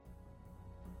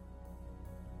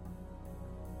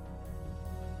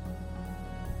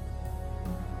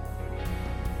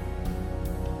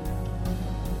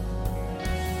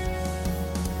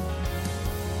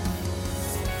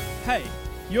Hey,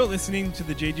 you're listening to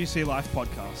the GGC Life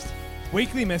podcast,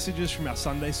 weekly messages from our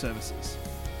Sunday services.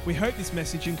 We hope this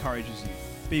message encourages you.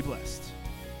 Be blessed.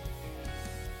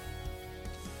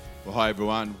 Well, hi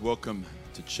everyone. Welcome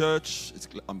to church.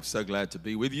 I'm so glad to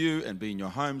be with you and be in your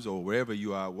homes or wherever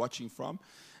you are watching from.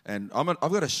 And I've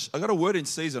got a word in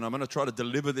season. I'm going to try to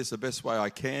deliver this the best way I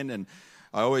can. And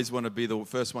I always want to be the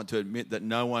first one to admit that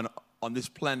no one on this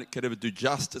planet could ever do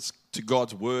justice to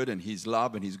God's word and His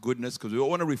love and His goodness, because we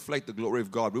all want to reflect the glory of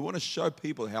God. We want to show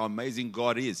people how amazing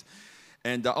God is.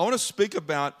 And I want to speak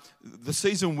about the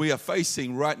season we are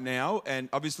facing right now, and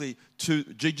obviously to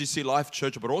GGC Life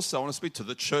Church, but also I want to speak to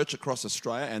the church across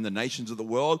Australia and the nations of the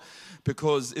world,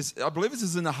 because I believe this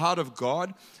is in the heart of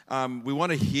God. We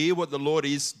want to hear what the Lord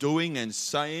is doing and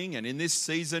saying, and in this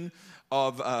season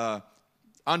of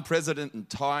unprecedented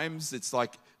times, it's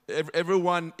like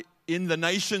everyone in the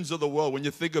nations of the world, when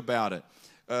you think about it,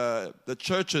 the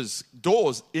church's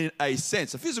doors, in a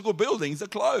sense, the physical buildings are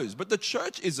closed, but the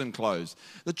church isn't closed.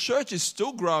 The church is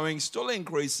still growing, still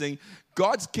increasing.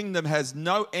 God's kingdom has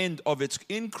no end of its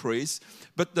increase,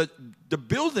 but the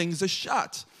buildings are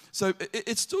shut. So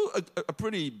it's still a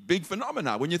pretty big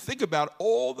phenomenon when you think about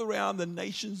all around the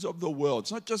nations of the world.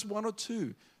 It's not just one or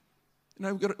two. You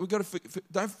know, we've got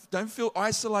to don't feel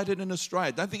isolated in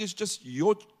Australia. Don't think it's just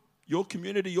your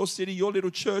community, your city, your little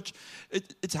church.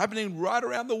 It's happening right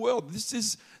around the world. This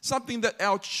is something that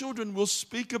our children will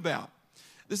speak about.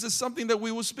 This is something that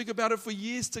we will speak about it for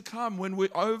years to come when we're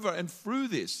over and through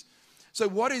this. So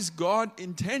what is God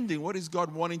intending? What is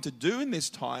God wanting to do in this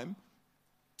time?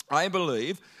 I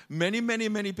believe many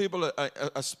people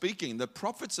are speaking. The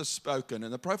prophets have spoken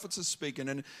and the prophets are speaking.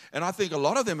 And I think a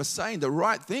lot of them are saying the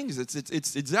right things.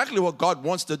 It's exactly what God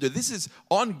wants to do. This is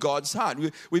on God's heart.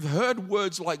 We've heard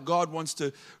words like God wants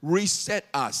to reset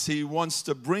us. He wants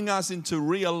to bring us into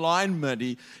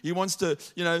realignment. He wants to,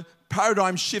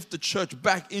 paradigm shift the church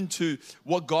back into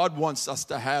what God wants us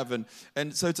to have.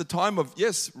 And so it's a time of,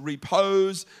 yes,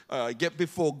 repose, get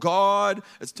before God.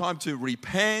 It's time to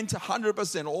repent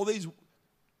 100%. All these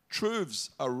truths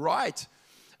are right.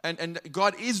 And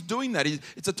God is doing that.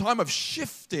 It's a time of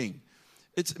shifting.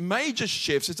 It's major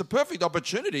shifts. It's a perfect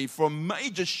opportunity for a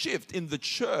major shift in the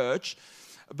church.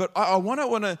 But I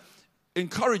want to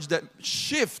encourage that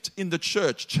shift in the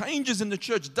church. Changes in the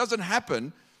church doesn't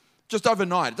happen just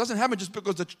overnight. It doesn't happen just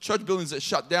because the church buildings are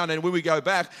shut down and when we go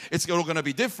back, it's all going to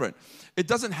be different. It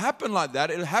doesn't happen like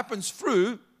that. It happens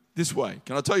through this way.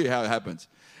 Can I tell you how it happens?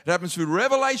 It happens through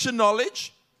revelation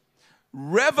knowledge.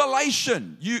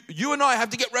 Revelation. You and I have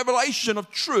to get revelation of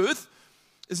truth.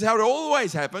 This is how it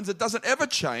always happens. It doesn't ever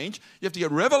change. You have to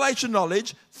get revelation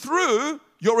knowledge through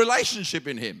your relationship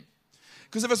in Him.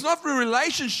 Because if it's not through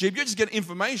relationship, you just get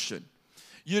information.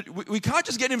 We can't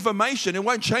just get information. It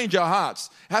won't change our hearts.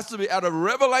 It has to be out of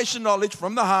revelation knowledge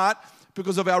from the heart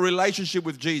because of our relationship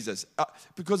with Jesus,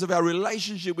 because of our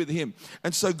relationship with Him.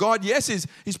 And so God, yes, He's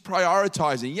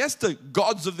prioritizing. Yes, the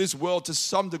gods of this world to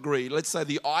some degree, let's say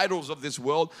the idols of this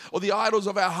world or the idols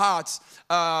of our hearts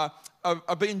are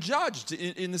being judged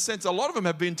in the sense a lot of them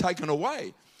have been taken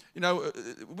away.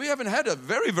 We haven't had a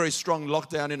very, very strong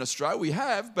lockdown in Australia. We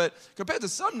have, but compared to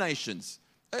some nations,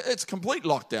 it's complete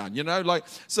lockdown,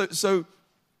 So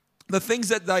the things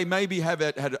that they maybe had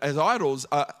as idols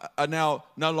are now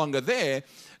no longer there.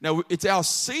 Now, it's our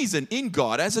season in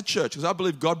God as a church, because I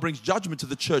believe God brings judgment to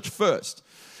the church first.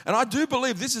 And I do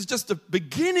believe this is just the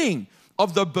beginning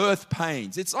of the birth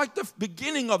pains. It's like the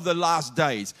beginning of the last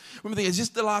days. When we think, is this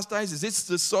the last days? Is this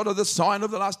the sort of the sign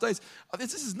of the last days?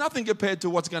 This is nothing compared to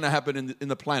what's going to happen in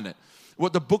the planet.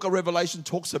 What the book of Revelation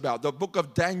talks about, the book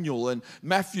of Daniel and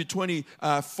Matthew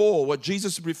 24, what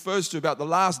Jesus refers to about the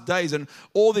last days and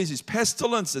all these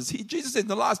pestilences. Jesus said in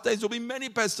the last days there will be many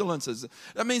pestilences.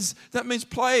 That means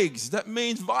plagues. That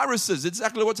means viruses.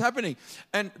 Exactly what's happening.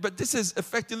 But this is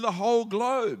affecting the whole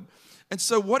globe. And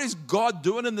so what is God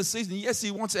doing in the season? Yes, He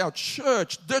wants our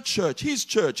church,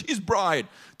 His bride,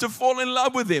 to fall in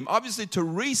love with Him. Obviously to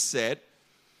reset,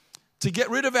 to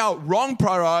get rid of our wrong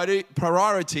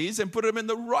priorities and put them in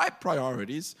the right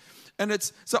priorities.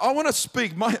 So I want to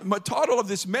speak, my title of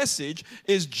this message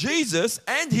is Jesus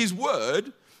and His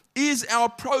Word is our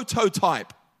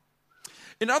prototype.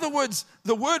 In other words,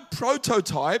 the word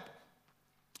prototype,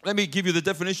 let me give you the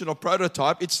definition of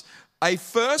prototype. It's a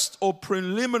first or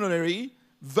preliminary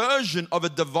version of a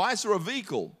device or a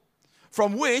vehicle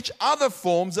from which other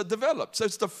forms are developed. So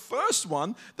it's the first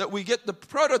one that we get the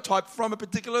prototype from a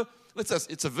particular, let's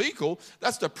say it's a vehicle,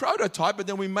 that's the prototype, but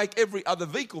then we make every other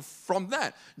vehicle from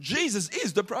that. Jesus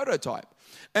is the prototype.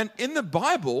 And in the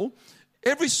Bible,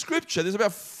 Every scripture, there's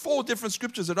about 4 different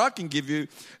scriptures that I can give you.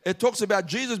 It talks about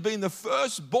Jesus being the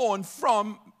firstborn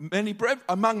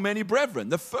among many brethren.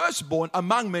 The firstborn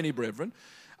among many brethren.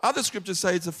 Other scriptures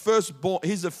say he's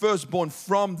the firstborn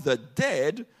from the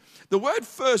dead. The word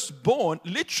firstborn,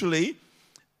 literally,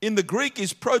 in the Greek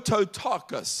is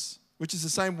prototokos, which is the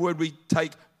same word we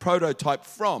take prototype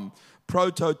from.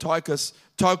 Prototokos,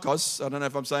 tokos. I don't know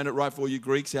if I'm saying it right for you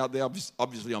Greeks out there.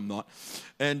 Obviously, I'm not.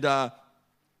 And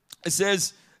it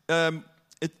says the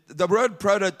word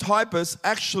prototypos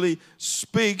actually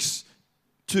speaks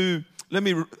to,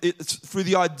 it's through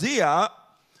the idea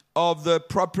of the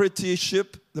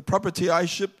proprietorship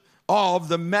of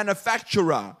the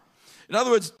manufacturer. In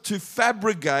other words, to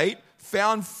fabricate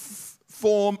found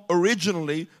form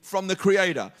originally from the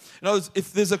creator. In other words,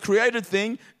 if there's a created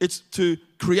thing, it's to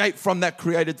create from that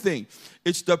created thing.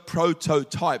 It's the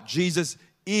prototype. Jesus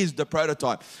is the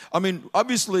prototype. I mean,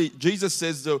 obviously, Jesus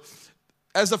says,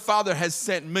 as the Father has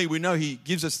sent me, we know he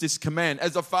gives us this command.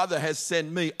 As the Father has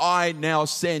sent me, I now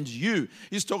send you.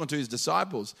 He's talking to his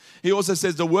disciples. He also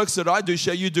says, the works that I do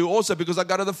shall you do also, because I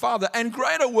go to the Father, and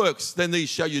greater works than these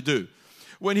shall you do.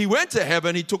 When he went to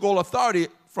heaven, he took all authority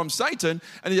from Satan,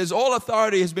 and he says, all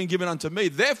authority has been given unto me.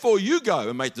 Therefore, you go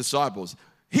and make disciples.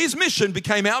 His mission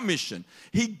became our mission.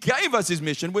 He gave us his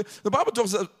mission. The Bible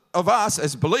talks of us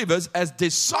as believers, as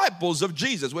disciples of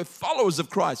Jesus. We're followers of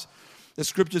Christ. There's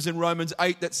scriptures in Romans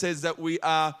 8 that says that we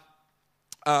are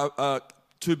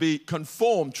to be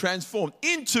transformed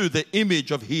into the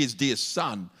image of his dear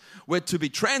Son. We're to be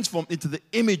transformed into the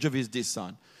image of his dear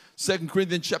Son. 2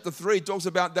 Corinthians chapter 3 talks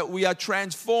about that we are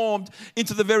transformed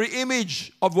into the very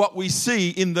image of what we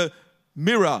see in the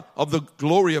mirror of the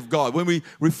glory of God. When we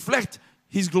reflect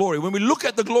his glory, when we look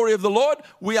at the glory of the Lord,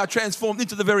 we are transformed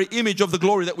into the very image of the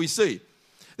glory that we see.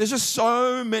 There's just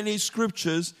so many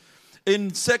scriptures.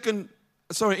 In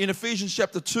Ephesians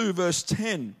chapter 2 verse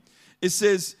 10, it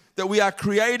says that we are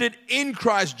created in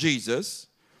Christ Jesus.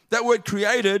 That word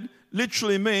created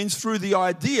literally means through the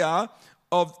idea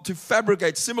of to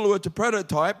fabricate, similar word to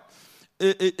prototype.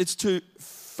 It's to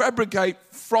fabricate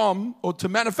from or to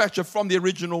manufacture from the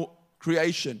original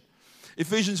creation.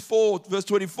 Ephesians 4 verse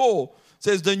 24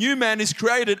 says the new man is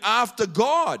created after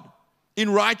God in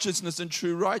righteousness and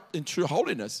true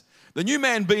holiness. The new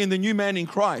man being the new man in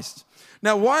Christ.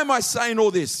 Now, why am I saying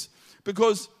all this?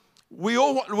 Because we're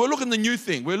looking at the new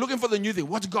thing. We're looking for the new thing.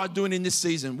 What's God doing in this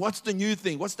season? What's the new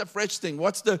thing? What's the fresh thing?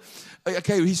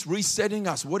 He's resetting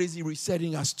us. What is he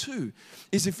resetting us to?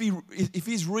 If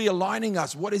he's realigning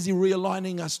us, what is he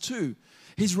realigning us to?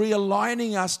 He's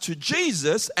realigning us to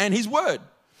Jesus and his word.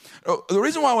 The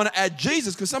reason why I want to add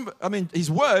Jesus, his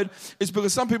word, is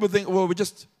because some people think, well,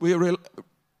 we're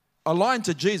aligned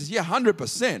to Jesus. Yeah,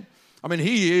 100%. I mean,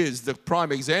 he is the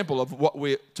prime example of what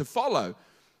we're to follow.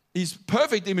 He's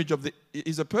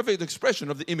a perfect expression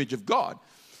of the image of God.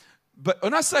 But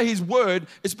when I say his word,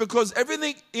 it's because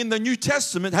everything in the New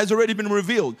Testament has already been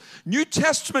revealed. New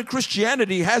Testament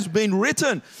Christianity has been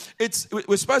written.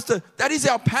 That is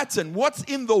our pattern. What's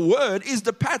in the word is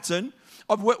the pattern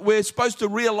of what we're supposed to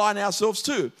realign ourselves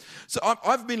to. So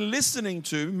I've been listening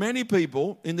to many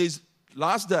people in these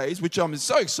last days, which I'm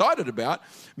so excited about,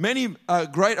 many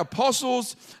great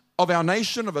apostles of our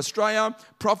nation, of Australia,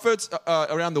 prophets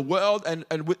around the world, and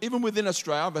even within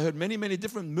Australia, I've heard many, many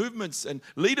different movements and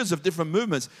leaders of different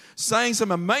movements saying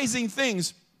some amazing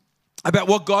things about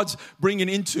what God's bringing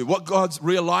into, what God's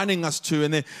realigning us to.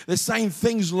 And they're saying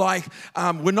things like,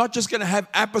 we're not just going to have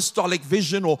apostolic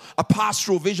vision or a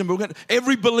pastoral vision, but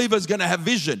every believer is going to have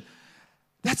vision.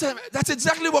 That's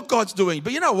exactly what God's doing.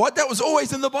 But you know what? That was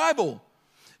always in the Bible.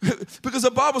 Because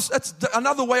the Bible, that's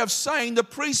another way of saying the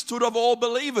priesthood of all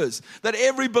believers. That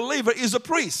every believer is a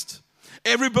priest.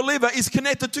 Every believer is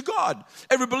connected to God.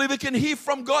 Every believer can hear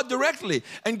from God directly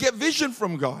and get vision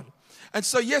from God. And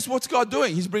so, yes, what's God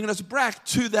doing? He's bringing us back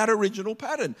to that original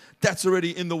pattern. That's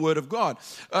already in the Word of God.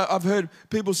 I've heard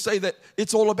people say that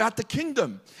it's all about the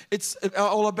kingdom. It's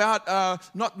all about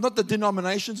not the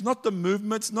denominations, not the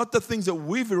movements, not the things that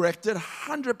we've erected,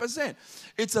 100%.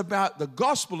 It's about the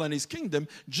gospel and his kingdom.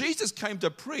 Jesus came to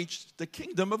preach the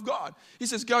kingdom of God. He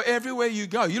says, go everywhere you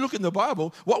go. You look in the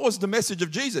Bible, what was the message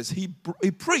of Jesus? He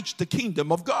preached the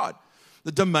kingdom of God,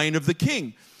 the domain of the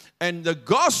king. And the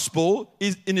gospel,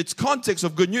 is, in its context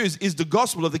of good news, is the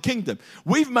gospel of the kingdom.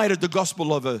 We've made it the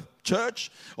gospel of a church,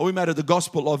 or we made it the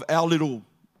gospel of our little,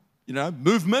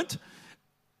 movement.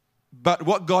 But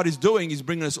what God is doing is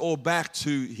bringing us all back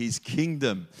to his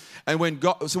kingdom. And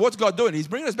so what's God doing? He's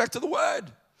bringing us back to the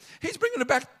word. He's bringing it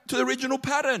back to the original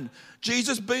pattern.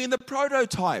 Jesus being the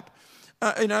prototype.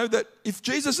 that if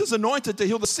Jesus is anointed to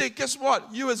heal the sick, guess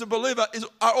what? You as a believer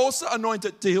are also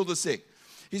anointed to heal the sick.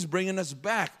 He's bringing us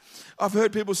back. I've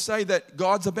heard people say that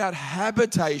God's about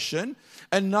habitation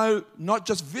and not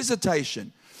just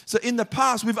visitation. So in the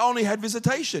past, we've only had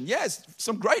visitation. Yes,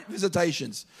 some great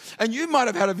visitations. And you might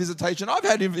have had a visitation. I've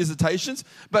had visitations.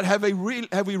 But have we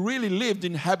really lived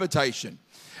in habitation?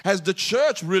 Has the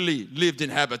church really lived in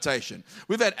habitation?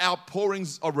 We've had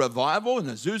outpourings of revival in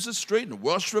Azusa Street and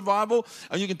Welsh Revival.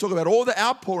 And you can talk about all the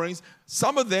outpourings.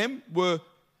 Some of them were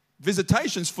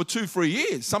visitations for 2-3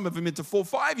 years. Some of them into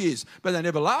 4-5 years. But they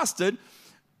never lasted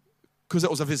because it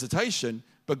was a visitation.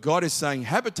 But God is saying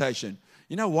habitation.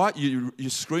 You know what? You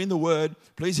screen the word.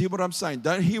 Please hear what I'm saying.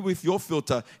 Don't hear with your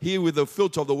filter. Hear with the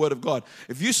filter of the word of God.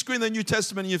 If you screen the New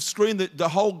Testament and you've screened the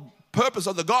whole purpose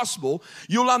of the gospel,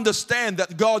 you'll understand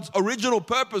that God's original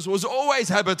purpose was always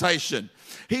habitation.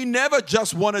 He never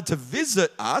just wanted to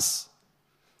visit us.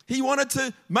 He wanted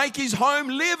to make his home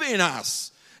live in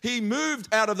us. He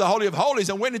moved out of the Holy of Holies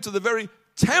and went into the very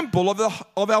temple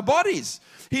of our bodies.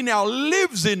 He now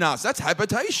lives in us. That's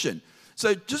habitation.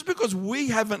 So just because we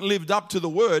haven't lived up to the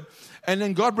word, and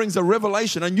then God brings a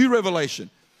revelation, a new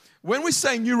revelation. When we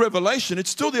say new revelation,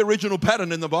 it's still the original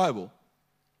pattern in the Bible.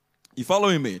 You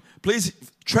following me? Please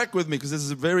track with me because this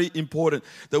is very important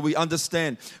that we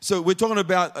understand. So we're talking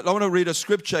about, I want to read a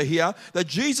scripture here that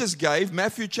Jesus gave,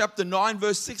 Matthew chapter 9,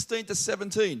 verse 16 to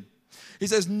 17. He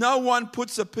says, no one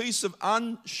puts a piece of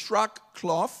unstruck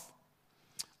cloth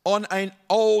on an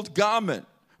old garment,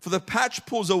 for the patch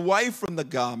pulls away from the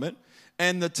garment,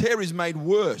 and the tear is made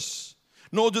worse.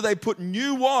 Nor do they put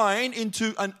new wine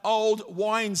into an old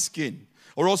wineskin,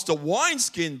 or else the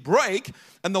wineskin break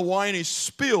and the wine is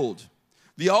spilled.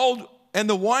 The old and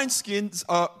the wineskins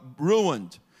are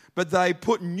ruined, but they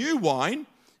put new wine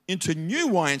into new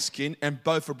wineskin, and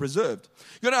both are preserved.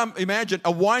 You got to imagine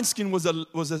a wineskin was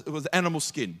animal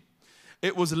skin.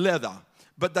 It was leather.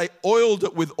 But they oiled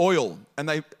it with oil.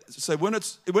 And so when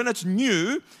it's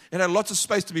new, it had lots of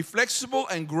space to be flexible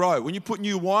and grow. When you put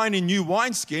new wine in new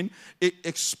wineskin, it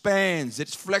expands,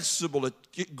 it's flexible,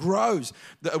 it grows.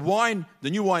 The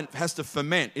new wine has to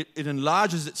ferment. It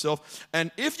enlarges itself.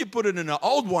 And if you put it in an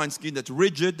old wineskin that's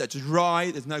rigid, that's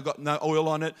dry, there's got no oil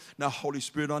on it, no Holy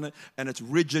Spirit on it, and it's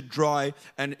rigid, dry,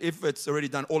 and if it's already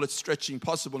done all its stretching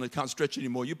possible and it can't stretch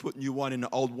anymore, you put new wine in an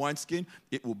old wineskin,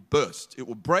 it will burst. It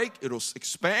will break, it will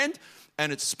expand,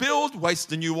 and it's spilled, wastes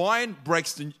the new wine,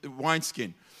 breaks the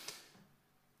wineskin.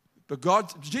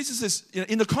 But Jesus is,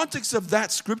 in the context of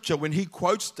that scripture, when he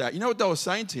quotes that, you know what they were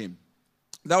saying to him?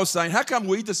 They were saying, how come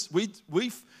we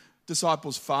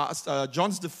disciples fast,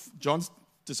 John's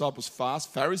disciples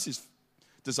fast, Pharisees'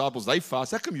 disciples, they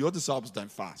fast. How come your disciples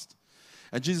don't fast?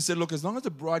 And Jesus said, look, as long as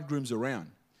the bridegroom's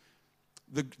around,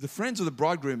 the friends of the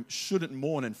bridegroom shouldn't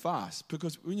mourn and fast.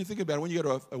 Because when you think about it, when you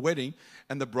go to a wedding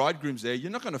and the bridegroom's there,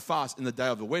 you're not going to fast in the day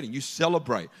of the wedding. You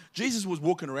celebrate. Jesus was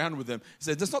walking around with them. He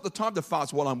said, that's not the time to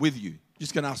fast while I'm with you. You're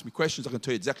just going to ask me questions. I can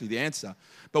tell you exactly the answer.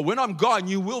 But when I'm gone,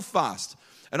 you will fast.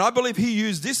 And I believe he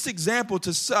used this example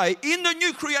to say, in the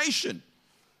new creation,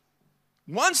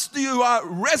 once you are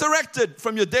resurrected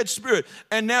from your dead spirit,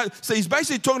 and now, so he's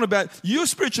basically talking about you're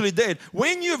spiritually dead.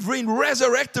 When you've been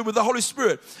resurrected with the Holy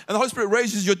Spirit, and the Holy Spirit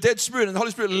raises your dead spirit, and the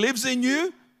Holy Spirit lives in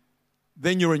you,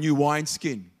 then you're a new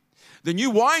wineskin. The new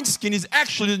wineskin is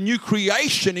actually the new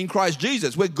creation in Christ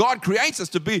Jesus, where God creates us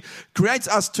to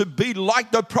be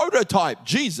like the prototype,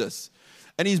 Jesus.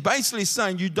 And he's basically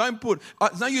saying, you don't put,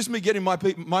 it's no use me getting my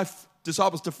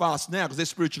disciples to fast now because they're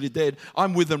spiritually dead.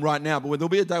 I'm with them right now. But there'll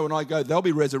be a day when I go, they'll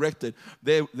be resurrected.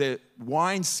 Their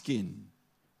wineskin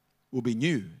will be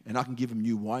new, and I can give them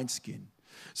new wineskin.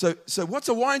 So what's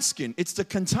a wineskin? It's the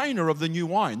container of the new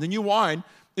wine. The new wine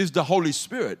is the Holy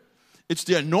Spirit. It's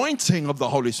the anointing of the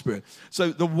Holy Spirit.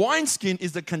 So the wineskin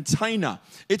is the container.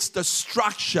 It's the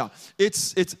structure.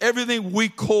 It's everything we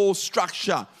call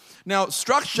structure. Now,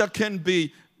 structure can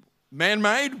be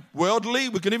man-made, worldly.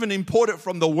 We can even import it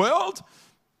from the world.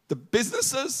 The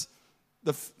businesses,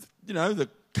 the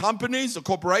companies, the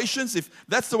corporations, if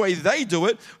that's the way they do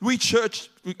it, we church,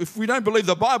 if we don't believe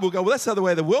the Bible, we go, well, that's how the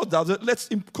way the world does it. Let's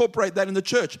incorporate that in the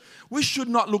church. We should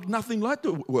not look nothing like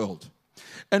the world.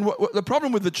 And what the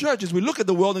problem with the church is we look at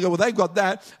the world and go, well, they've got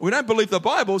that. We don't believe the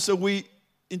Bible, so we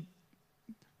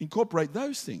incorporate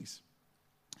those things.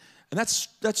 And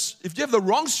that's if you have the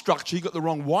wrong structure, you've got the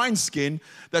wrong wineskin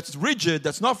that's rigid,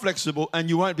 that's not flexible, and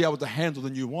you won't be able to handle the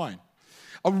new wine.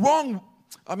 A wrong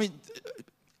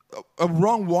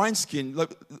wineskin,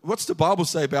 like, what's the Bible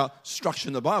say about structure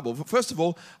in the Bible? First of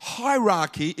all,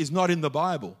 hierarchy is not in the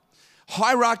Bible.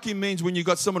 Hierarchy means when you've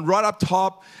got someone right up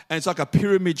top and it's like a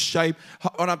pyramid shape,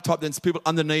 right up top, then there's people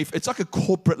underneath. It's like a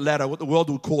corporate ladder, what the world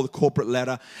would call the corporate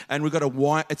ladder. And we've got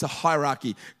it's a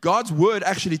hierarchy. God's word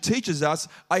actually teaches us,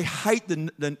 I hate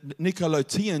the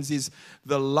Nicolaitans, is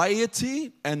the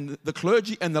laity and the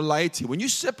clergy and the laity. When you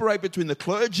separate between the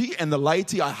clergy and the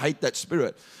laity, I hate that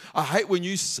spirit. I hate when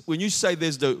you say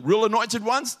there's the real anointed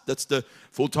ones, that's the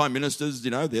full-time ministers,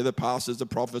 they're the pastors, the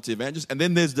prophets, the evangelists, and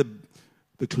then there's the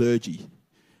clergy.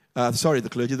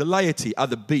 The laity are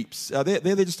the beeps.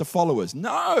 They're just the followers.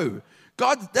 No,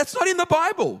 God, that's not in the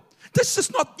Bible. That's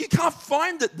just not, you can't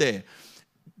find it there.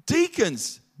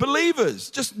 Deacons,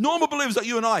 believers, just normal believers like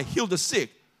you and I, heal the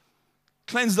sick,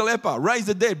 cleanse the leper, raise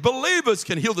the dead. Believers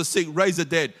can heal the sick, raise the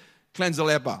dead, cleanse the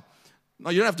leper.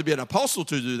 No, you don't have to be an apostle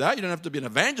to do that. You don't have to be an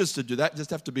evangelist to do that. You just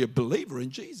have to be a believer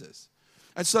in Jesus.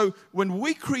 And so when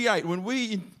we create,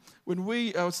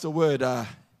 what's the word?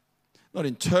 Not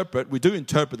interpret. We do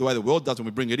interpret the way the world does when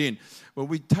we bring it in. When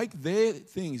we take their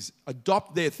things,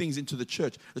 adopt their things into the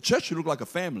church should look like a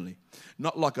family,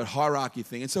 not like a hierarchy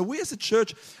thing. And so we as a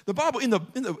church, the Bible, in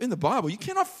the Bible, you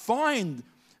cannot find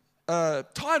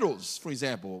titles, for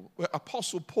example,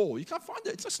 Apostle Paul. You can't find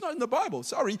it. It's just not in the Bible.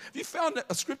 Sorry. If you found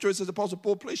a scripture that says Apostle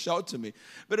Paul, please show it to me.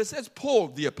 But it says Paul,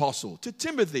 the apostle, to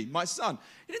Timothy, my son.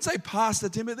 He didn't say Pastor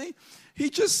Timothy. He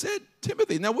just said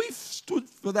Timothy. Now, we've stood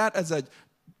for that as a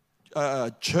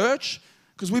church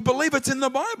because we believe it's in the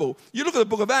Bible. You look at the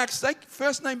book of Acts, they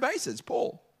first name basis,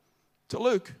 Paul to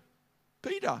Luke,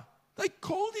 Peter. They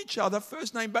called each other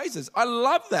first name basis. I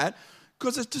love that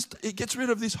because it gets rid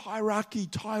of this hierarchy,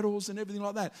 titles and everything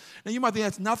like that. Now you might think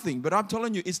that's nothing, but I'm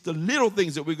telling you, it's the little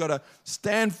things that we've got to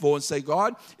stand for and say,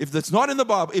 God, if it's not in the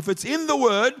Bible, if it's in the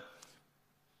Word,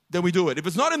 then we do it. If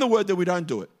it's not in the Word, then we don't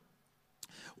do it.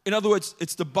 In other words,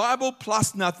 it's the Bible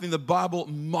plus nothing, the Bible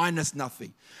minus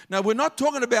nothing. Now, we're not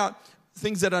talking about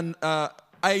things that are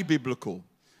abiblical,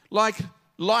 like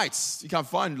lights. You can't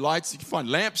find lights. You can find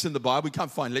lamps in the Bible. You can't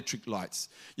find electric lights.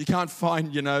 You can't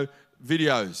find,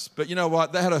 videos. But you know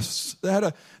what? They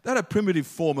had a primitive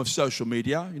form of social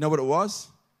media. You know what it was?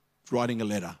 It's writing a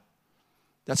letter.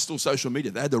 That's still social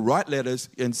media. They had to write letters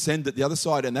and send it the other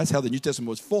side, and that's how the New Testament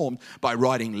was formed, by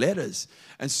writing letters.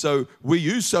 And so we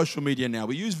use social media now.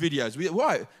 We use videos.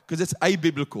 Why? Because it's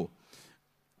abiblical.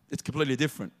 It's completely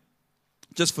different.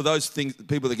 Just for those things,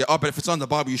 people that go, but if it's on the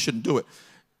Bible, you shouldn't do it.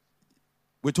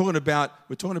 We're talking about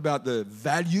the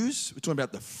values. We're talking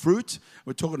about the fruit.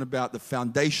 We're talking about the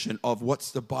foundation of what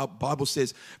the Bible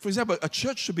says. For example, a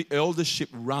church should be eldership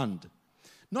run,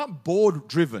 not board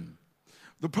driven.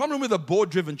 The problem with a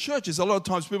board-driven church is a lot of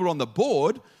times people on the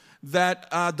board that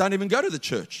don't even go to the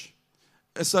church.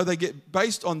 So they get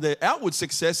based on their outward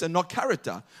success and not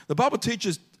character. The Bible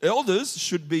teaches elders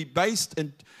should be based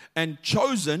and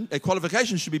chosen, their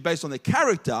qualifications should be based on their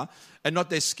character and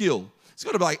not their skill. It's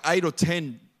got to be like 8 or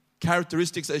 10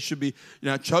 characteristics they should be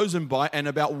chosen by, and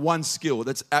about one skill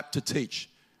that's apt to teach.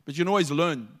 But you can always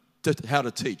learn how to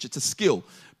teach. It's a skill.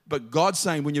 But God's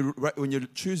saying when you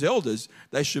choose elders,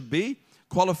 they should be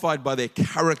qualified by their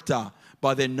character,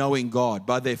 by their knowing God,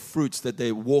 by their fruits, that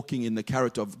they're walking in the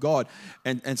character of God.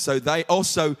 And so they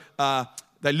also,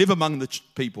 they live among the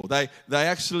people. They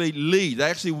actually lead. They're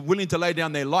actually willing to lay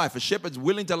down their life. A shepherd's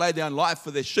willing to lay down life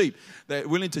for their sheep. They're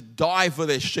willing to die for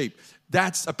their sheep.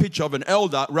 That's a picture of an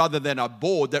elder rather than a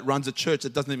board that runs a church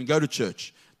that doesn't even go to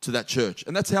church, to that church.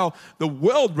 And that's how the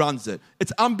world runs it.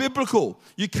 It's unbiblical.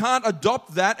 You can't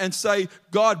adopt that and say,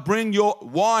 God, bring your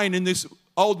wine in this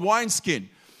old wineskin.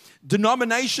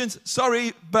 Denominations,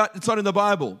 sorry, but it's not in the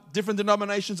Bible. Different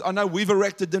denominations. I know we've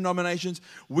erected denominations.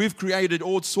 We've created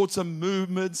all sorts of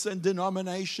movements and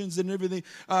denominations and everything.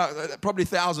 Probably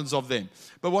thousands of them.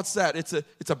 But what's that?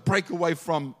 It's a breakaway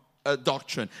from a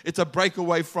doctrine. It's a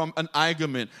breakaway from an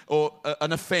argument or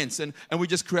an offense. And we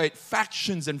just create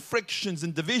factions and frictions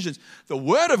and divisions. The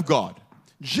Word of God,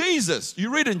 Jesus,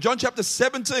 you read in John chapter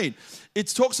 17, it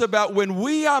talks about when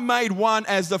we are made one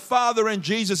as the Father and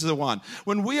Jesus are one.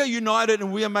 When we are united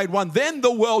and we are made one, then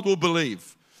the world will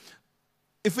believe.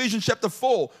 Ephesians chapter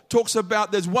 4 talks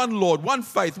about there's one Lord, one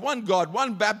faith, one God,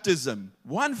 one baptism,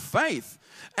 one faith.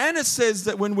 And it says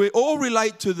that when we all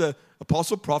relate to the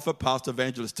apostle, prophet, pastor,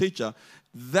 evangelist, teacher,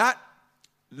 that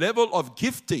level of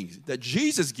gifting that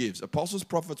Jesus gives, apostles,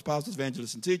 prophets, pastors,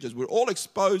 evangelists, and teachers, we're all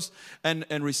exposed and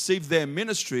receive their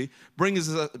ministry, brings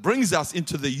us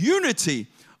into the unity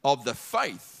of the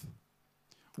faith.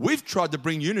 We've tried to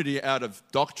bring unity out of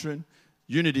doctrine,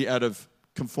 unity out of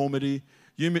conformity,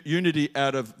 unity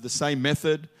out of the same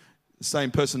method, the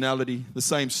same personality, the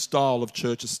same style of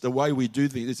church. It's the way we do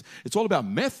things. It's all about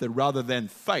method rather than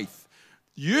faith.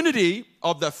 Unity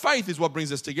of the faith is what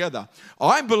brings us together.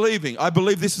 I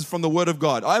believe this is from the Word of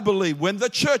God. I believe when the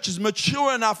church is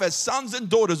mature enough as sons and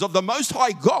daughters of the Most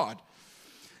High God,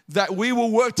 that we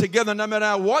will work together no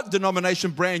matter what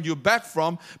denomination brand you're back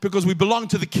from, because we belong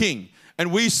to the King.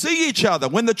 And we see each other.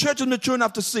 When the church is mature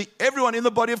enough to see everyone in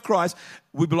the body of Christ,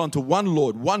 we belong to one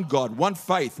Lord, one God, one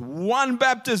faith, one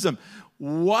baptism,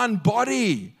 one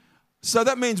body. So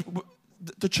that means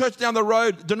the church down the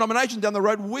road, denomination down the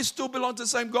road, we still belong to the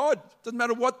same God. Doesn't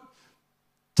matter what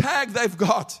tag they've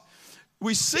got.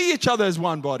 We see each other as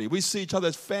one body. We see each other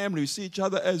as family. We see each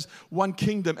other as one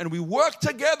kingdom. And we work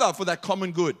together for that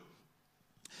common good.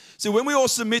 See, when we all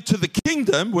submit to the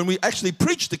kingdom, when we actually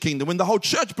preach the kingdom, when the whole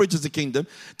church preaches the kingdom,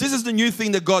 this is the new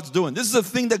thing that God's doing. This is the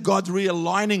thing that God's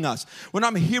realigning us. When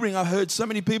I heard so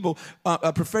many people,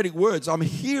 prophetic words, I'm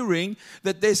hearing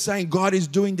that they're saying God is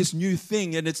doing this new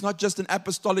thing. And it's not just an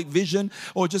apostolic vision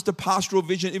or just a pastoral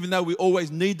vision, even though we always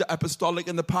need the apostolic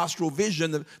and the pastoral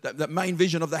vision, the main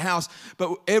vision of the house.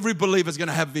 But every believer is going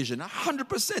to have vision.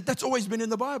 100%. That's always been in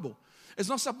the Bible. It's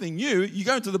not something new. You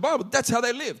go into the Bible, that's how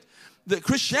they lived. That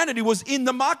Christianity was in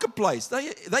the marketplace.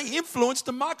 They influenced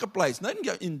the marketplace. They didn't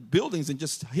go in buildings and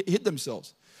just hid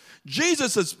themselves.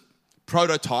 Jesus'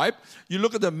 prototype, you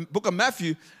look at the book of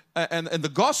Matthew and the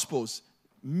Gospels,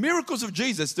 miracles of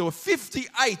Jesus, there were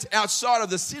 58 outside of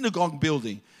the synagogue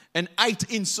building and 8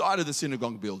 inside of the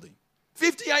synagogue building.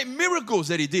 58 miracles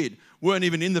that he did weren't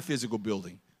even in the physical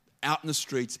building. Out in the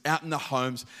streets, out in the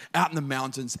homes, out in the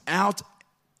mountains, out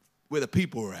where the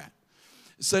people were at.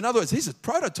 So in other words, he's a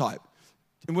prototype.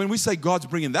 And when we say God's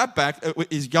bringing that back,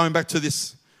 he's going back to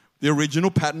the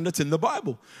original pattern that's in the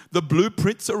Bible. The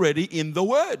blueprint's already in the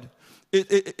Word.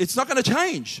 It's not going to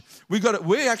change.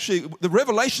 The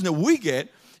revelation that we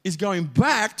get is going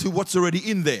back to what's already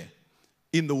in there,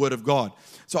 in the Word of God.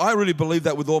 So I really believe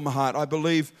that with all my heart. I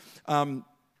believe that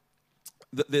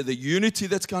the unity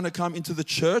that's going to come into the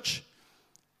church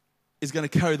is going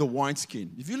to carry the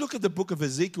wineskin. If you look at the book of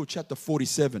Ezekiel chapter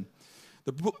 47,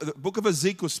 the book of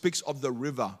Ezekiel speaks of the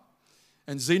river.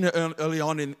 And Zena, early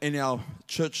on in our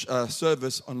church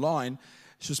service online,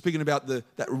 she was speaking about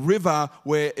that river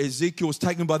where Ezekiel was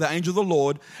taken by the angel of the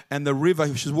Lord, and the river,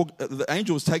 the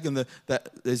angel was taking that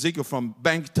Ezekiel from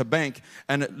bank to bank,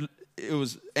 and it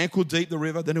was ankle deep, the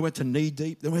river, then it went to knee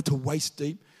deep, then it went to waist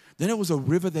deep. Then it was a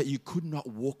river that you could not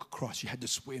walk across. You had to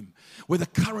swim, where the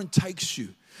current takes you,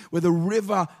 where the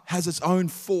river has its own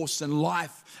force and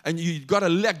life, and you've got to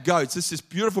let go. It's this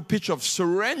beautiful picture of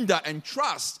surrender and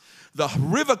trust. The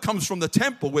river comes from the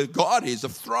temple where God is, the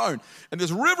throne, and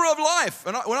there's river of life.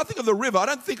 And when I think of the river, I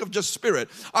don't think of just spirit.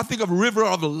 I think of river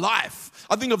of life.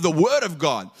 I think of the Word of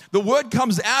God. The Word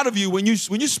comes out of you. When you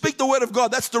speak the Word of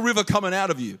God, that's the river coming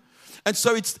out of you. And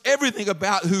so it's everything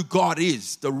about who God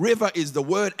is. The river is the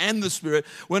Word and the Spirit.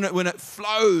 When it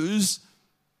flows,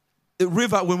 the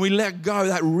river, when we let go,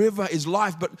 that river is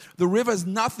life. But the river is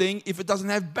nothing if it doesn't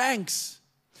have banks.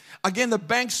 Again, the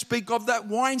banks speak of that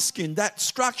wineskin, that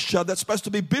structure that's supposed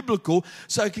to be biblical,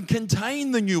 so it can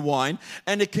contain the new wine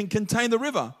and it can contain the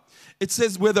river. It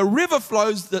says where the river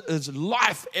flows, there's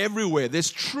life everywhere.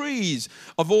 There's trees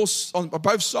on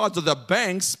both sides of the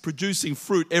banks producing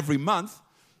fruit every month.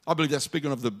 I believe that's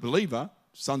speaking of the believer,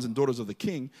 sons and daughters of the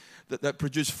King, that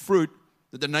produce fruit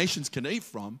that the nations can eat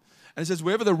from. And it says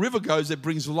wherever the river goes, it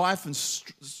brings life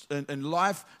and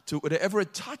life to whatever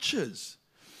it touches.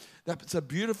 That's a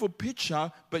beautiful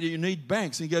picture, but you need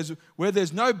banks. And he goes, where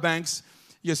there's no banks,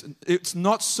 yes, it's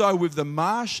not so with the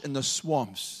marsh and the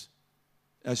swamps.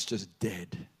 That's just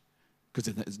dead.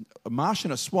 Because a marsh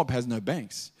and a swamp has no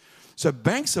banks. So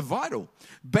banks are vital.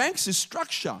 Banks is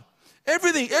structure.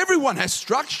 Everyone has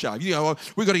structure. You know,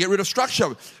 we've got to get rid of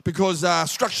structure because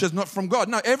structure is not from God.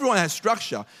 No, everyone has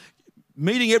structure.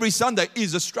 Meeting every Sunday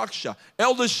is a structure.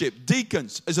 Eldership,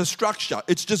 deacons is a structure.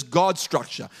 It's just God's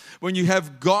structure. When you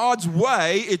have God's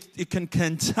way, it can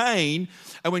contain.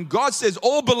 And when God says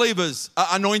all believers are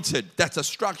anointed, that's a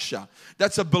structure.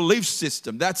 That's a belief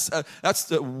system. That's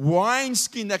the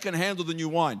wineskin that can handle the new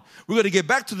wine. We've got to get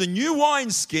back to the new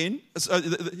wineskin.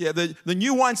 The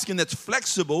new wineskin that's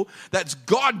flexible, that's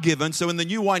God-given. So when the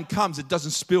new wine comes, it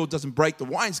doesn't spill, doesn't break the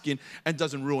wineskin, and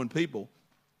doesn't ruin people.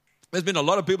 There's been a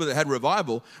lot of people that had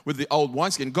revival with the old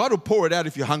wineskin. God will pour it out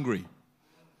if you're hungry.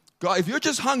 God, if you're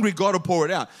just hungry, God will pour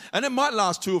it out. And it might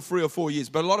last 2 or 3 or 4 years,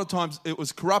 but a lot of times it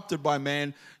was corrupted by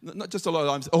man. Not just a lot of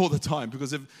times, all the time.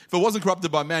 Because if it wasn't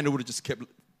corrupted by man, it would have just kept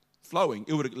flowing.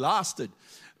 It would have lasted.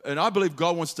 And I believe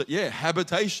God wants to,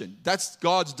 habitation. That's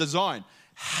God's design.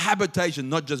 Habitation,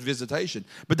 not just visitation.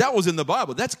 But that was in the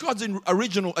Bible. That's God's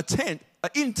original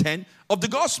intent of the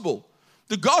gospel.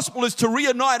 The gospel is to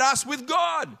reunite us with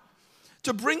God.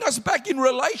 to bring us back in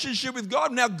relationship with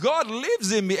God. Now, God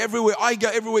lives in me. Everywhere I go,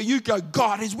 everywhere you go,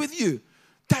 God is with you.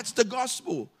 That's the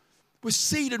gospel. We're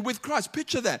seated with Christ.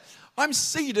 Picture that. I'm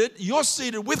seated, you're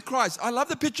seated with Christ. I love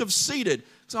the picture of seated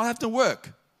because I have to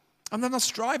work. I'm not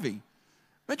striving.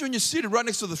 Imagine when you're seated right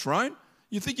next to the throne,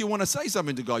 you think you want to say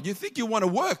something to God. You think you want to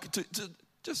work, to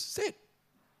just sit.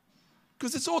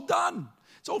 Because it's all done.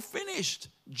 It's all finished.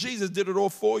 Jesus did it all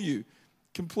for you.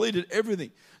 Completed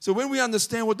everything. So when we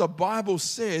understand what the Bible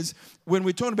says, when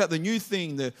we're talking about the new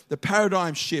thing, the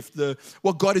paradigm shift,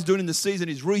 what God is doing in the season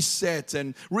is reset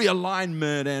and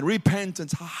realignment and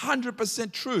repentance,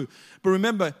 100% true. But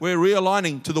remember, we're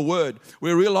realigning to the Word.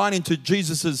 We're realigning to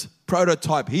Jesus'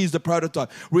 prototype. He's the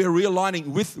prototype. We're realigning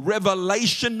with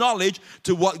revelation knowledge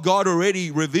to what God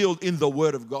already revealed in the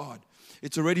Word of God.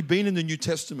 It's already been in the New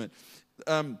Testament.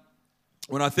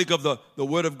 When I think of the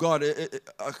Word of God,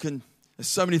 there's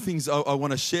so many things I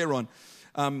want to share on.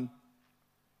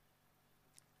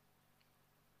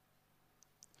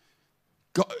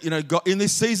 God, in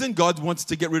this season, God wants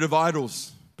to get rid of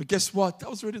idols. But guess what? That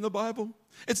was written in the Bible.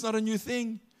 It's not a new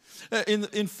thing.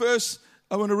 In first,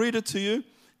 I want to read it to you.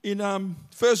 In 1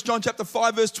 John chapter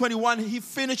 5, verse 21, he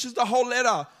finishes the whole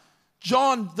letter.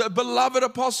 John, the beloved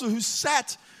apostle who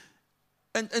sat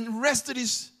and rested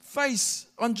his face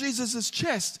on Jesus'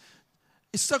 chest,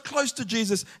 is so close to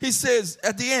Jesus. He says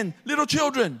at the end, little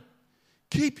children,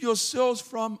 keep yourselves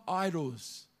from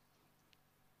idols.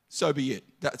 So be it.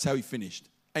 That's how he finished.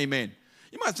 Amen.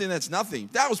 You might say that's nothing.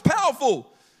 That was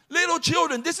powerful. Little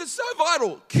children, this is so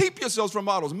vital. Keep yourselves from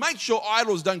idols. Make sure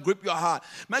idols don't grip your heart.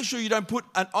 Make sure you don't put,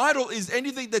 an idol is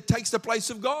anything that takes the place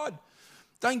of God.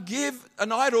 Don't give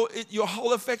an idol your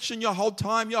whole affection, your whole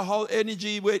time, your whole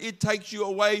energy, where it takes you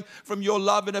away from your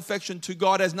love and affection to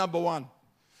God as number one.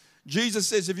 Jesus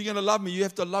says, if you're going to love me, you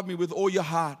have to love me with all your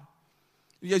heart.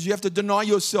 Because you have to deny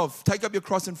yourself, take up your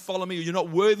cross and follow me. You're not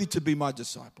worthy to be my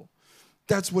disciple.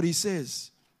 That's what he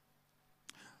says.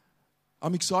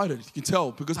 I'm excited, you can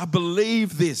tell, because I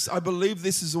believe this. I believe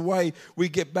this is the way we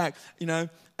get back.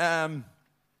 Acts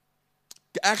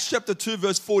chapter 2,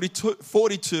 verse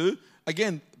 42,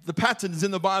 again, the pattern is in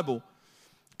the Bible.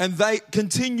 And they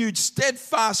continued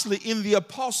steadfastly in the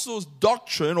apostles'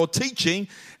 doctrine or teaching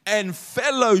and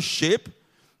fellowship,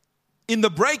 in the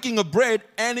breaking of bread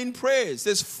and in prayers.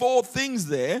 There's 4 things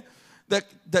there that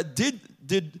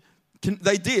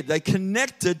they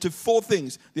connected to 4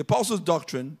 things. The apostles'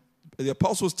 doctrine, the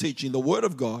apostles' teaching, the word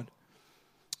of God,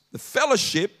 the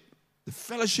fellowship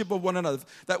of one another.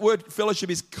 That word fellowship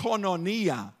is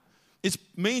koinonia. It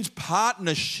means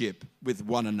partnership with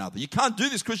one another. You can't do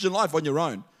this Christian life on your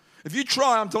own. If you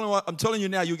try, I'm telling you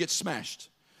now, you'll get smashed.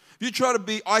 If you try to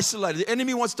be isolated, the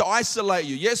enemy wants to isolate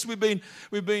you. Yes, we've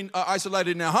been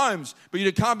isolated in our homes, but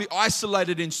you can't be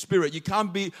isolated in spirit. You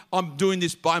can't be, I'm doing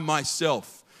this by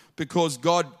myself, because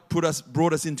God brought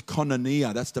us into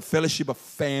koinonia. That's the fellowship of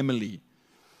family.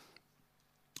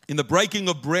 In the breaking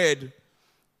of bread,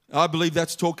 I believe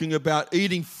that's talking about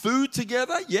eating food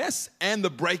together, yes, and the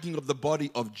breaking of the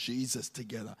body of Jesus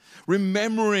together.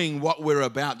 Remembering what we're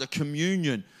about, the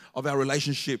communion of our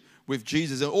relationship with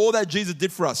Jesus and all that Jesus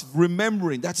did for us.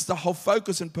 Remembering, that's the whole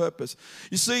focus and purpose.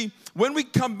 You see, when we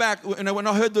come back, when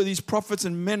I heard that these prophets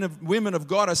and women of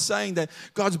God are saying that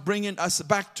God's bringing us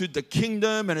back to the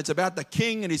kingdom and it's about the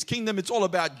king and his kingdom, it's all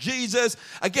about Jesus.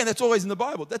 Again, that's always in the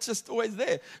Bible. That's just always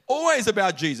there. Always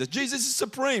about Jesus. Jesus is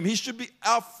supreme. He should be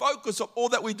our focus of all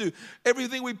that we do.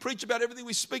 Everything we preach about, everything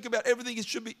we speak about, everything it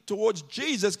should be towards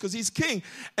Jesus, because he's king.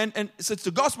 And so it's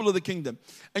the gospel of the kingdom.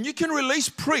 And you can release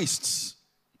priests.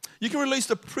 You can release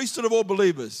the priesthood of all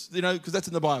believers, because that's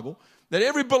in the Bible, that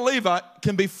every believer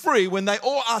can be free when they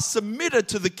all are submitted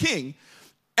to the king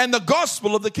and the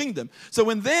gospel of the kingdom. So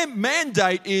when their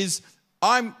mandate is,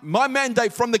 my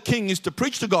mandate from the king is to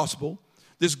preach the gospel,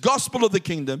 this gospel of the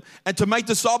kingdom, and to make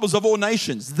disciples of all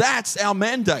nations. That's our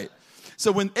mandate.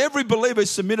 So when every believer is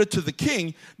submitted to the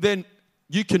king, then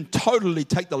you can totally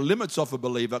take the limits off a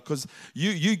believer, because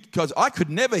I could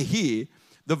never hear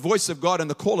the voice of God and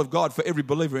the call of God for every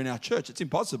believer in our church. It's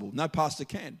impossible. No pastor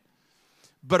can.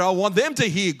 But I want them to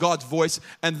hear God's voice,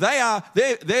 and their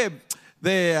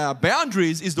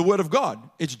boundaries is the word of God.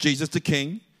 It's Jesus the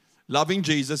King, loving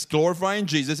Jesus, glorifying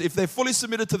Jesus. If they're fully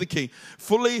submitted to the King,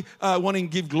 fully wanting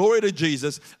to give glory to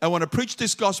Jesus, and want to preach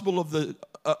this gospel of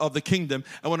the kingdom,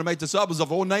 and want to make disciples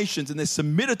of all nations, and they're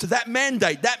submitted to that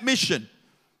mandate, that mission,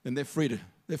 then they're free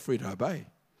to obey.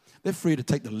 They're free to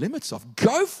take the limits off.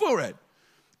 Go for it.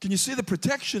 Can you see the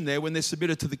protection there when they're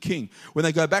submitted to the king? When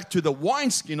they go back to the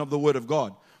wineskin of the word of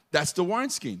God. That's the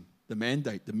wineskin, the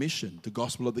mandate, the mission, the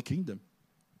gospel of the kingdom.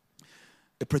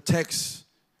 It protects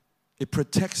It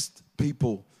protects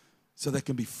people so they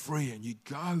can be free, and you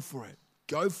go for it.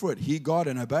 Go for it. Hear God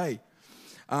and obey.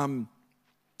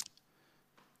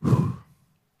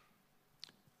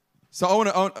 So I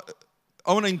want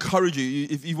to encourage you.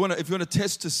 If you want to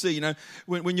test to see,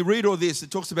 when you read all this,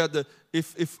 it talks about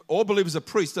if all believers are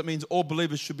priests, that means all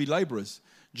believers should be laborers.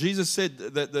 Jesus said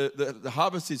that the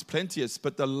harvest is plenteous,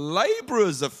 but the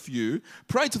laborers are few.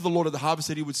 Pray to the Lord of the harvest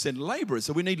that He would send laborers.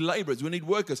 So we need laborers. We need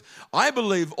workers. I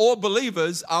believe all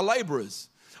believers are laborers.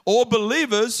 All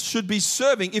believers should be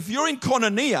serving. If you're in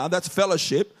koinonia, that's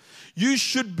fellowship, you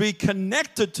should be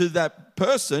connected to that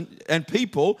person and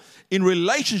people in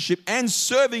relationship and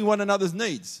serving one another's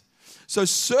needs. So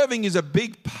serving is a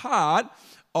big part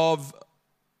of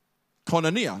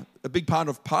koinonia, a big part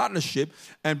of partnership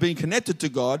and being connected to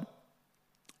God.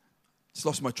 Just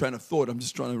lost my train of thought. I'm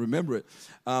just trying to remember it.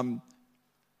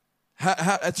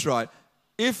 That's right.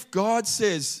 If God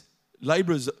says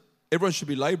laborers, everyone should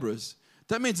be laborers,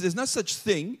 that means there's no such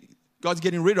thing. God's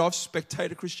getting rid of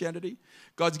spectator Christianity.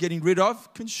 God's getting rid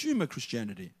of consumer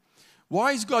Christianity.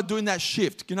 Why is God doing that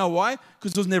shift? You know why?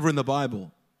 Because it was never in the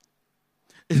Bible.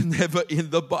 It's never in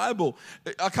the Bible.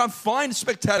 I can't find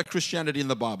spectator Christianity in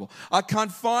the Bible. I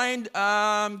can't find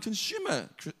consumer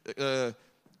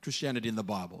Christianity in the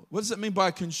Bible. What does it mean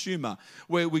by consumer?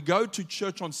 Where we go to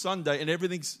church on Sunday and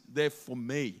everything's there for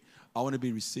me. I want to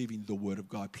be receiving the Word of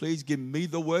God. Please give me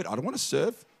the Word. I don't want to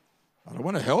serve. I don't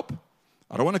want to help.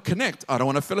 I don't want to connect. I don't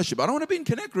want to fellowship. I don't want to be in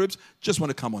connect groups. Just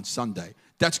want to come on Sunday.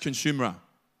 That's consumer.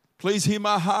 Please hear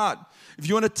my heart. If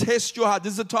you want to test your heart,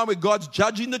 this is the time where God's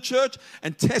judging the church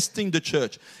and testing the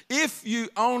church. If you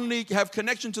only have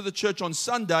connection to the church on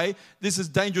Sunday, this is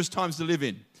dangerous times to live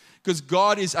in. Because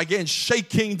God is, again,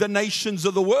 shaking the nations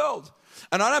of the world.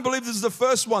 And I don't believe this is the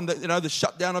first one, that the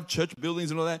shutdown of church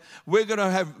buildings and all that. We're going to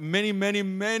have many, many,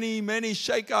 many, many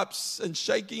shake-ups and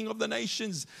shaking of the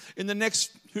nations in the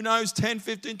next, 10,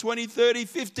 15, 20, 30,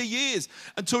 50 years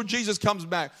until Jesus comes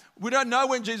back. We don't know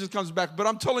when Jesus comes back, but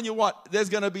I'm telling you what, there's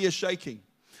going to be a shaking.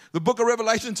 The book of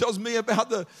Revelation tells me about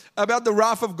the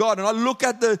wrath of God. And I look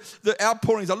at the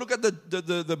outpourings. I look at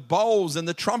the bowls and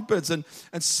the trumpets. And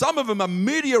some of them are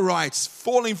meteorites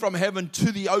falling from heaven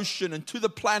to the ocean and to the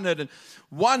planet. And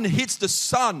one hits the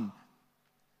sun.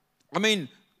 I mean,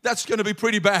 that's going to be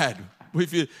pretty bad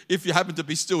if you happen to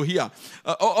be still here.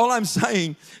 All I'm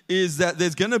saying is that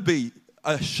there's going to be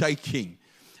a shaking.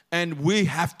 And we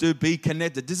have to be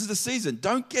connected. This is the season.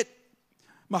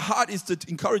 My heart is to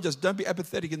encourage us, don't be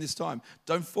apathetic in this time.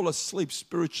 Don't fall asleep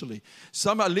spiritually.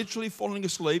 Some are literally falling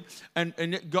asleep. And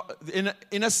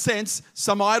in a sense,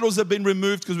 some idols have been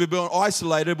removed because we've been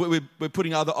isolated, but we're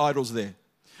putting other idols there.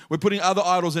 We're putting other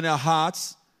idols in our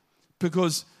hearts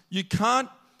because you can't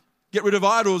get rid of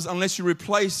idols unless you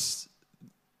replace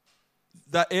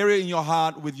that area in your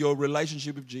heart with your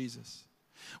relationship with Jesus,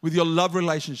 with your love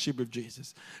relationship with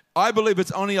Jesus. I believe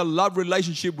it's only a love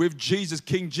relationship with Jesus,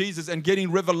 King Jesus, and getting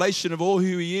revelation of all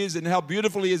who He is and how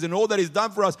beautiful He is and all that He's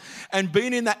done for us, and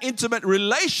being in that intimate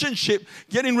relationship,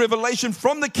 getting revelation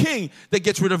from the King that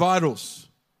gets rid of idols.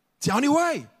 It's the only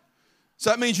way. So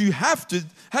that means you have to.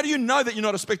 How do you know that you're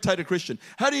not a spectator Christian?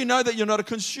 How do you know that you're not a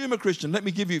consumer Christian? Let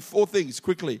me give you 4 things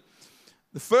quickly.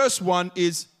 The first one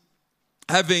is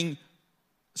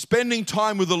spending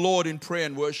time with the Lord in prayer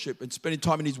and worship, and spending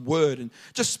time in His Word, and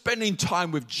just spending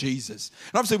time with Jesus.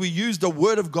 And obviously we use the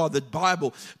Word of God, the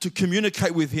Bible, to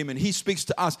communicate with Him, and He speaks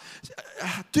to us.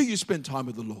 Do you spend time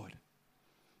with the Lord?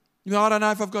 I don't know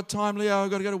if I've got time, Leo.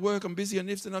 I've got to go to work. I'm busy on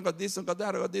this, and I've got this, I've got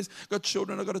that, I've got this. I've got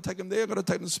children. I've got to take them there. I've got to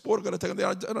take them to sport. I've got to take them there.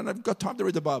 I don't know. I've got time to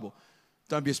read the Bible.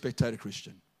 Don't be a spectator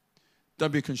Christian.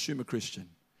 Don't be a consumer Christian.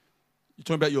 You're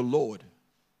talking about your Lord.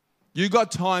 You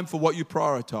got time for what you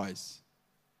prioritize.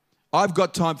 I've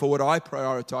got time for what I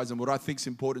prioritize and what I think is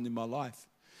important in my life.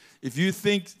 If you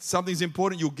think something's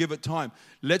important, you'll give it time.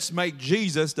 Let's make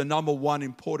Jesus the number one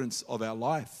importance of our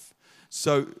life.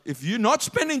 So if you're not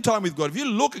spending time with God, if you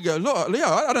look and go, look, Leo,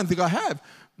 I don't think I have,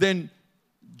 then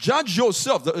judge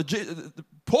yourself.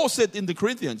 Paul said in the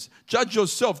Corinthians, judge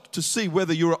yourself to see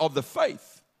whether you're of the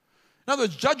faith. In other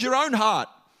words, judge your own heart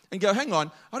and go, hang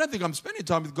on, I don't think I'm spending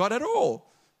time with God at all.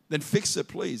 Then fix it,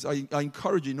 please. I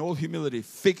encourage you in all humility,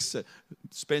 fix it.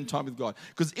 Spend time with God.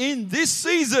 Because in this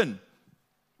season,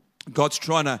 God's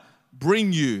trying to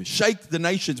bring you, shake the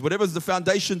nations. Whatever's the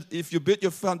foundation, if you built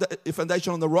your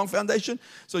foundation on the wrong foundation,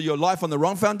 so your life on the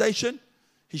wrong foundation,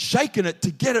 He's shaking it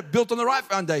to get it built on the right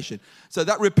foundation. So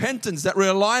that repentance, that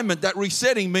realignment, that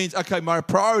resetting means, okay, my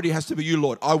priority has to be You,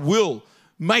 Lord. I will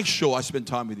make sure I spend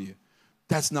time with You.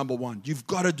 That's number one. You've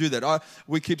got to do that.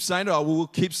 We keep saying it. We will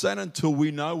keep saying it until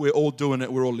we know we're all doing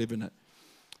it. We're all living it.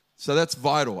 So that's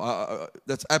vital.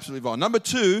 That's absolutely vital. Number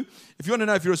two, if you want to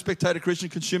know if you're a spectator Christian,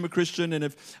 consumer Christian, and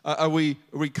if are we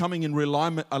coming in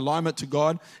alignment to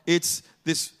God, it's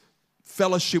this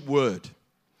fellowship word.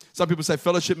 Some people say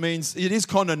fellowship means, it is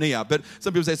koinonia, but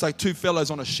some people say it's like two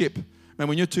fellows on a ship. Man,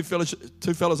 when you're two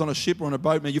fellows on a ship or on a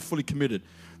boat, man, you're fully committed.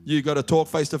 You got to talk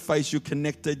face to face. You're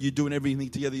connected. You're doing everything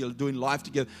together. You're doing life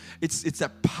together. It's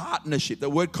that partnership. The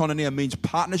word koinonia means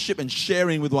partnership and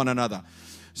sharing with one another.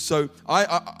 So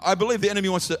I believe the enemy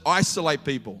wants to isolate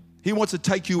people. He wants to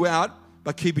take you out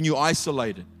by keeping you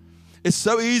isolated. It's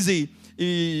so easy.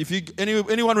 If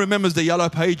anyone remembers the Yellow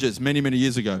Pages many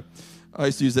years ago, I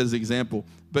used to use that as an example.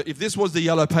 But if this was the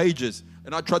Yellow Pages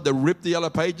and I tried to rip the Yellow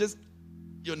Pages,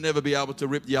 you'll never be able to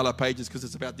rip the Yellow Pages because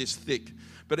it's about this thick.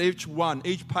 But each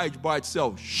page by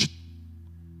itself,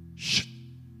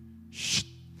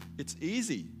 it's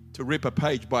easy to rip a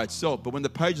page by itself. But when the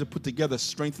pages are put together,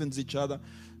 strengthens each other,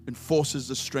 enforces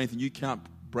the strength, and you can't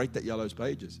break that Yellow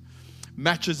Pages.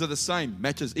 Matches are the same.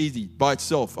 Matches easy by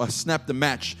itself. I snap the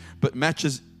match, but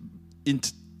matches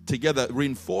together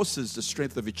reinforces the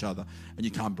strength of each other, and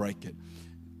you can't break it.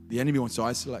 The enemy wants to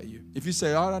isolate you. If you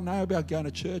say, I don't know about going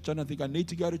to church, I don't think I need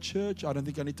to go to church, I don't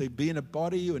think I need to be in a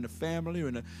body or in a family or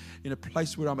in a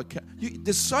place where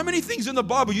there's so many things in the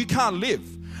Bible you can't live.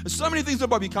 There's so many things in the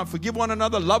Bible you can't forgive one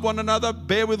another, love one another,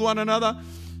 bear with one another,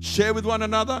 share with one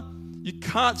another. You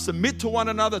can't submit to one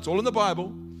another. It's all in the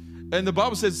Bible. And the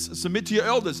Bible says submit to your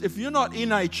elders. If you're not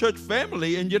in a church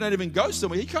family and you don't even go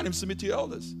somewhere, you can't even submit to your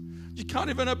elders. You can't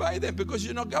even obey them because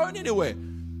you're not going anywhere.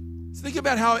 So think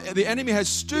about how the enemy has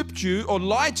stooped you or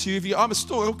lied to you. I'm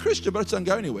still a Christian, but I don't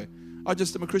go anywhere. I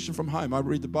just am a Christian from home. I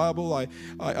read the Bible.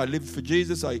 I live for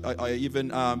Jesus. I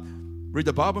even read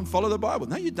the Bible and follow the Bible.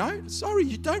 No, you don't. Sorry,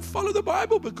 you don't follow the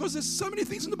Bible because there's so many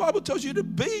things in the Bible that tells you to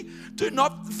be. Do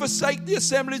not forsake the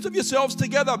assemblies of yourselves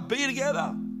together. Be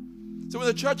together. So when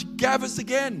the church gathers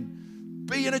again,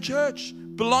 be in a church.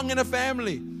 Belong in a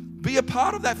family. Be a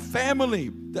part of that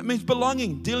family. That means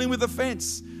belonging, dealing with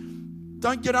offense.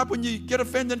 Don't get up when you get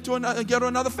offended to go to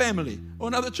another family or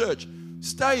another church.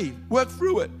 Stay, work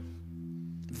through it.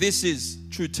 This is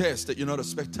true test that you're not a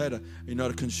spectator, you're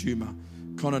not a consumer.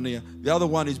 Koinonia. The other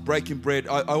one is breaking bread.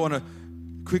 I want to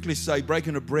quickly say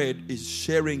breaking of bread is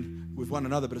sharing with one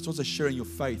another, but it's also sharing your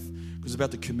faith because it's about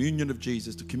the communion of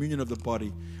Jesus, the communion of the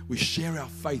body. We share our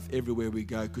faith everywhere we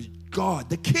go because God,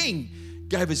 the King,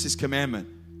 gave us this commandment.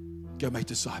 Go make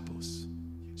disciples.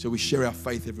 So we share our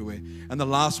faith everywhere. And the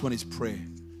last one is prayer,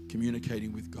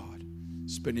 communicating with God,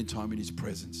 spending time in His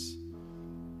presence.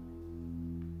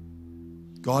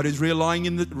 God is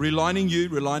realigning you,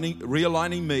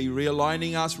 realigning me,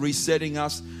 realigning us, resetting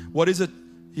us. What is it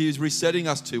He is resetting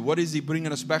us to? What is He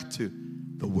bringing us back to?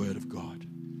 The Word of God.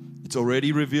 It's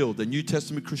already revealed. The New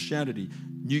Testament Christianity,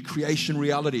 new creation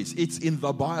realities. It's in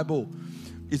the Bible.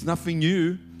 It's nothing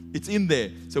new. It's in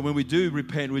there. So when we do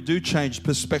repent, we do change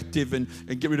perspective and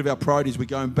get rid of our priorities. We're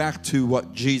going back to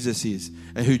what Jesus is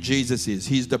and who Jesus is.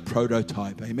 He's the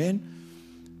prototype. Amen?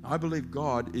 I believe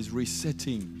God is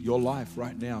resetting your life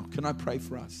right now. Can I pray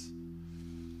for us?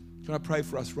 Can I pray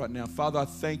for us right now? Father, I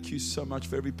thank you so much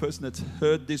for every person that's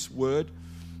heard this word,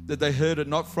 that they heard it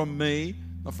not from me,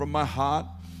 not from my heart,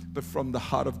 but from the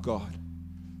heart of God.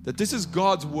 That this is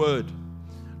God's word.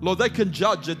 Lord, they can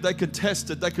judge it, they can test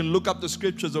it, they can look up the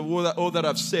scriptures of all that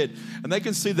I've said, and they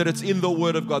can see that it's in the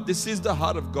Word of God. This is the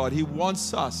heart of God. He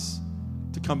wants us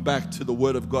to come back to the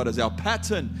Word of God as our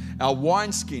pattern, our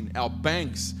wineskin, our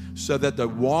banks, so that the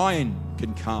wine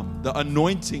can come, the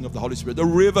anointing of the Holy Spirit, the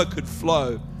river could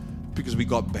flow because we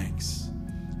got banks.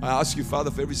 I ask you,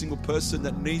 Father, for every single person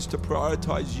that needs to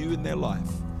prioritize you in their life,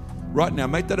 right now,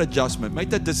 make that adjustment, make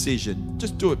that decision.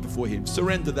 Just do it before Him.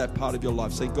 Surrender that part of your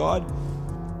life. Say, God,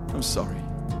 I'm sorry.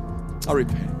 I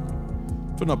repent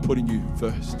for not putting you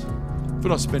first, for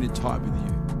not spending time with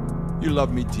you. You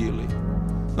love me dearly.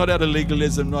 Not out of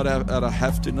legalism, not out of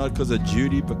have to, not because of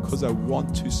duty, but because I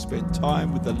want to spend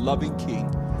time with the loving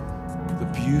King, the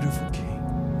beautiful King.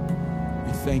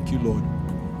 We thank you, Lord.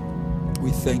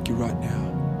 We thank you right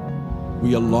now.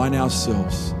 We align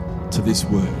ourselves to this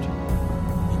word.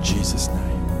 In Jesus'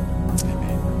 name. Amen.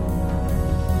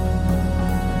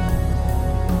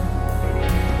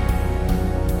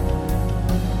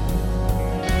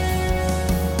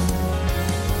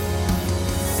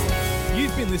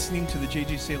 Listening to the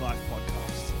GGC Life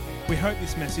podcast. We hope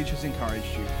this message has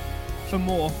encouraged you. For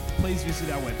more, please visit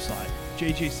our website,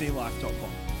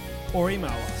 ggclife.com, or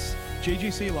email us,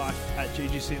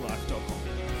 ggclife@ggclife.com.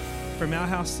 From our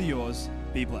house to yours,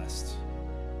 be blessed.